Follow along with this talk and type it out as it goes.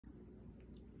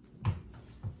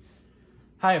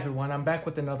Hi everyone, I'm back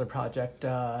with another project.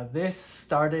 This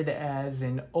started as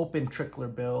an Open Trickler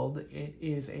build. It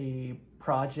is a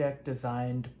project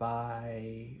designed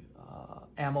by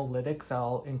Ammolytics.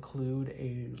 I'll include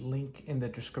a link in the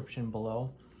description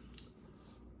below.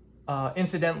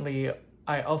 Incidentally,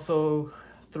 I also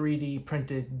 3D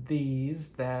printed these.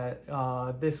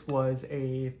 This was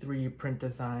a 3D print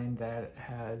design that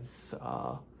has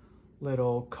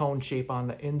little cone shape on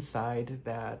the inside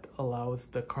that allows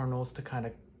the kernels to kind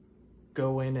of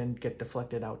go in and get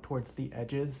deflected out towards the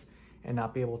edges and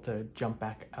not be able to jump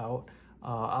back out.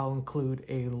 I'll include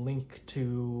a link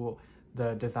to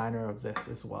the designer of this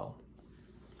as well.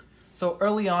 So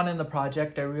early on in the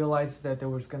project, I realized that there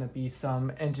was going to be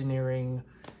some engineering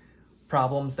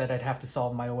problems that I'd have to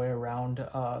solve my way around.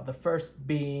 The first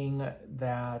being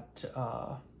that,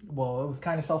 well, it was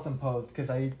kind of self-imposed because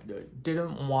I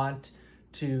didn't want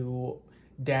to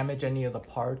damage any of the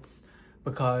parts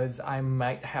because I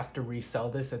might have to resell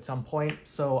this at some point.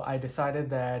 So I decided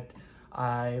that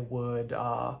I would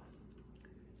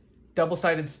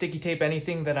double-sided sticky tape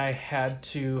anything that I had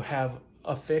to have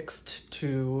affixed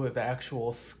to the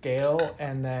actual scale,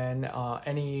 and then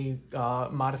any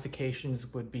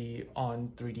modifications would be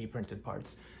on 3D printed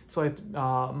parts. So I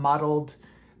modeled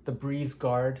the breeze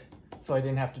guard so I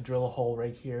didn't have to drill a hole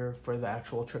right here for the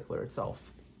actual trickler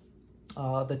itself.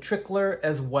 The trickler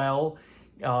as well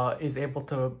is able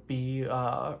to be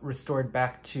restored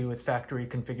back to its factory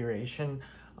configuration.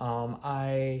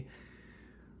 I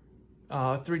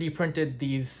 3D printed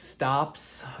these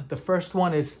stops. The first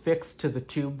one is fixed to the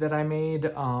tube that I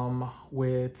made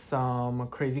with some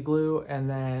crazy glue, and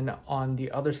then on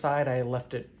the other side I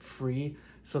left it free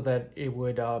so that it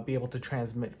would be able to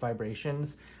transmit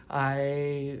vibrations.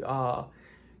 I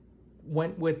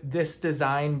went with this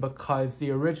design because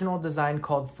the original design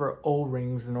called for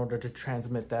O-rings in order to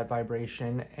transmit that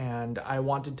vibration, and I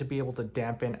wanted to be able to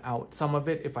dampen out some of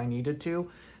it if I needed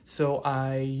to. So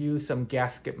I used some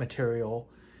gasket material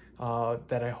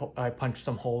that I punched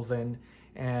some holes in,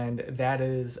 and that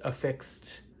is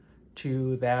affixed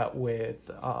to that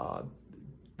with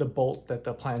the bolt that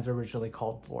the plans originally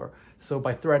called for. So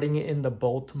by threading it in the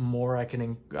bolt more, I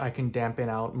can dampen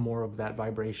out more of that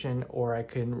vibration, or I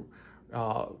can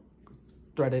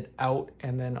thread it out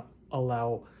and then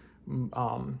allow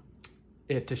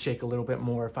it to shake a little bit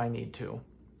more if I need to.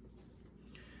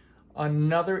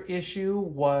 Another issue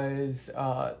was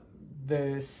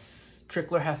this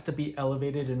trickler has to be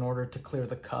elevated in order to clear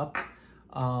the cup.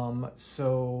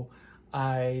 So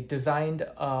I designed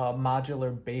a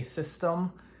modular base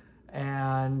system,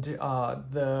 and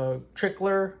the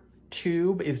trickler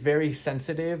tube is very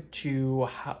sensitive to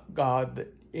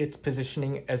its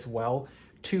positioning as well.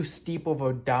 Too steep of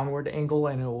a downward angle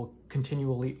and it will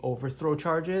continually overthrow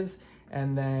charges,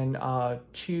 and then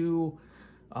too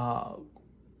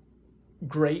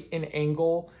great in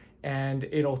angle and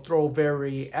it'll throw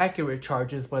very accurate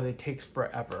charges, but it takes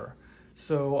forever.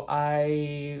 So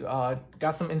I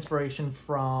got some inspiration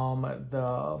from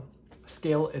the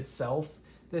scale itself.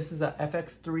 This is a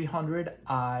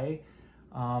FX300i.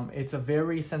 It's a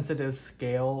very sensitive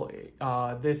scale.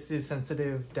 This is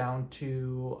sensitive down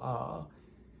to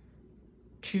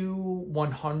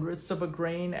 2/100ths of a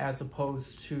grain, as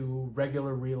opposed to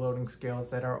regular reloading scales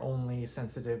that are only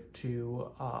sensitive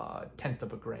to 1/10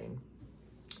 of a grain.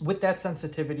 With that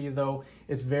sensitivity though,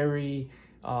 it's very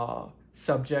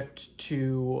subject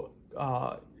to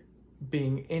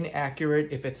being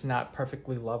inaccurate if it's not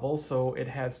perfectly level. So it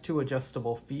has two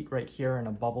adjustable feet right here and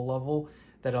a bubble level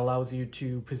that allows you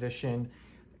to position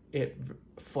it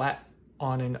flat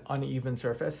on an uneven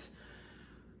surface.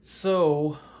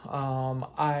 So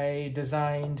I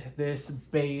designed this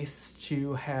base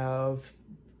to have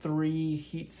 3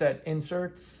 heat set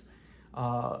inserts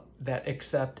that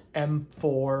accept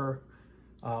M4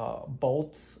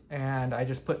 bolts, and I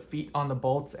just put feet on the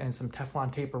bolts and some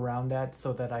Teflon tape around that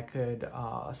so that I could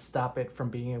stop it from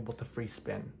being able to free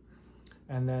spin.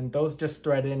 And then those just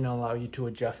thread in and allow you to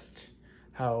adjust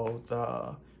how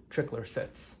the trickler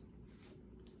sits.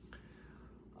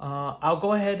 I'll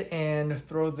go ahead and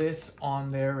throw this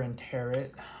on there and tear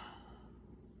it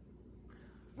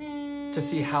to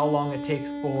see how long it takes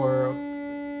for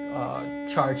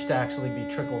charge to actually be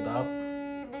trickled up.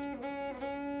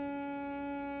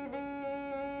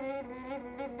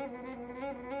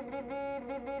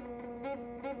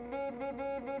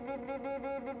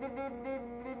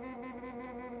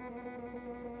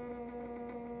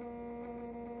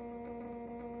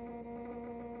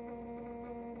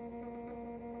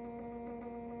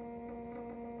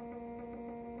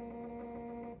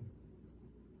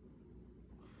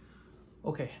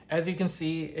 Okay, as you can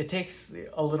see, it takes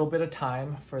a little bit of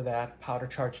time for that powder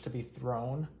charge to be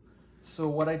thrown. So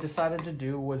what I decided to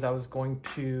do was I was going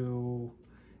to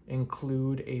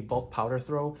include a bulk powder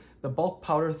throw. The bulk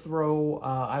powder throw,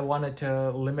 I wanted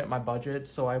to limit my budget,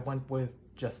 so I went with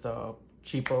just a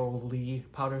cheapo Lee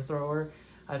powder thrower.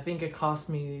 I think it cost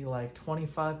me like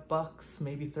 25 bucks,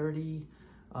 maybe 30.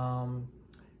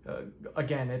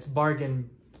 Again, it's bargain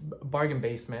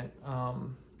basement.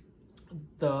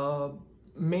 The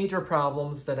major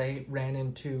problems that I ran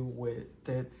into with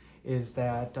it is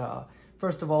that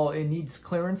first of all, it needs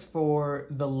clearance for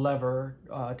the lever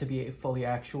to be fully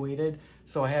actuated,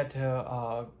 so I had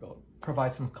to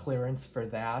provide some clearance for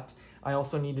that. I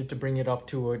also needed to bring it up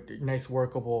to a nice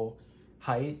workable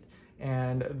height,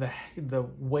 and the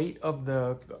weight of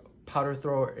the powder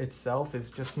thrower itself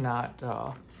is just not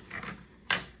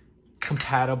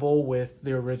compatible with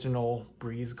the original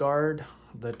breeze guard,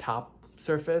 the top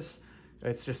surface.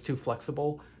 It's just too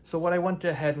flexible. So what I went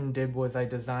ahead and did was I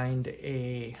designed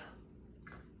a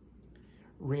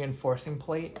reinforcing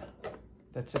plate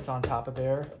that sits on top of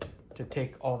there to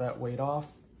take all that weight off.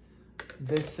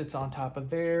 This sits on top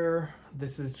of there.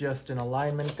 This is just an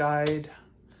alignment guide,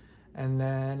 and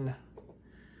then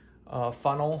a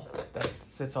funnel that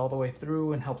sits all the way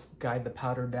through and helps guide the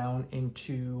powder down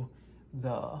into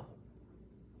the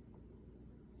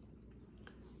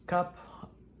cup.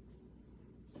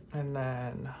 And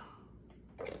then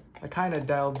I kind of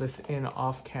dialed this in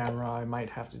off camera. I might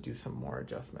have to do some more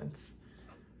adjustments.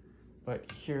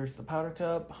 But here's the powder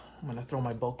cup. I'm gonna throw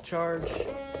my bulk charge.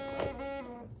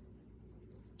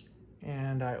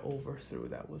 And I overthrew,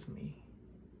 that was me.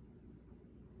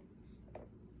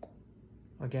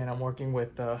 Again, I'm working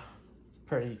with a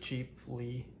pretty cheap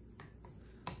Lee.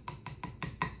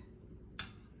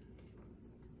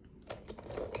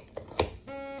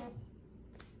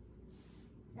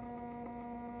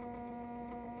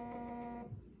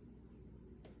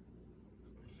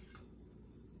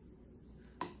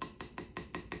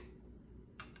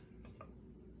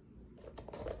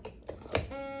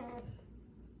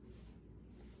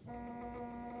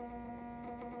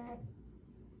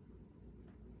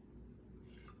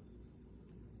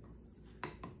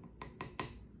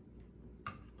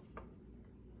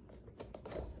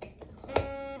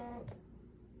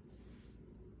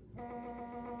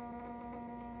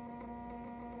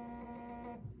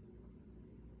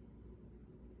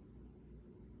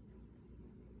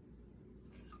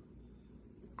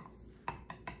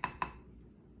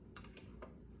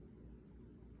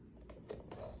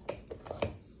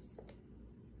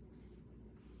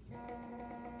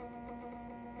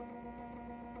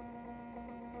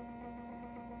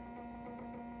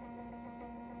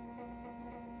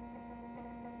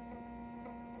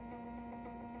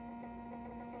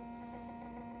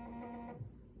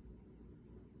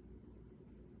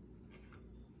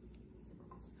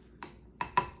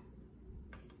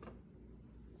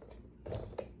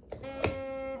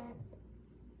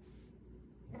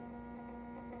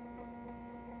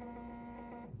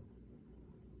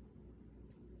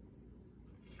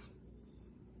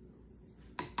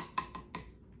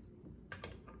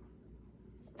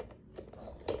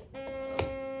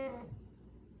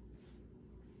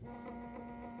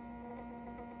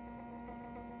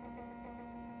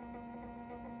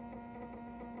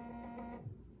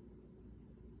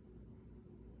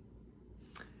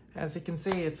 As you can see,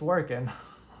 it's working.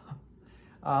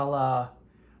 I'll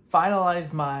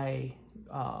finalize my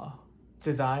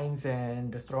designs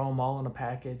and throw them all in a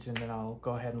package, and then I'll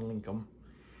go ahead and link them.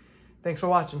 Thanks for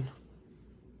watching.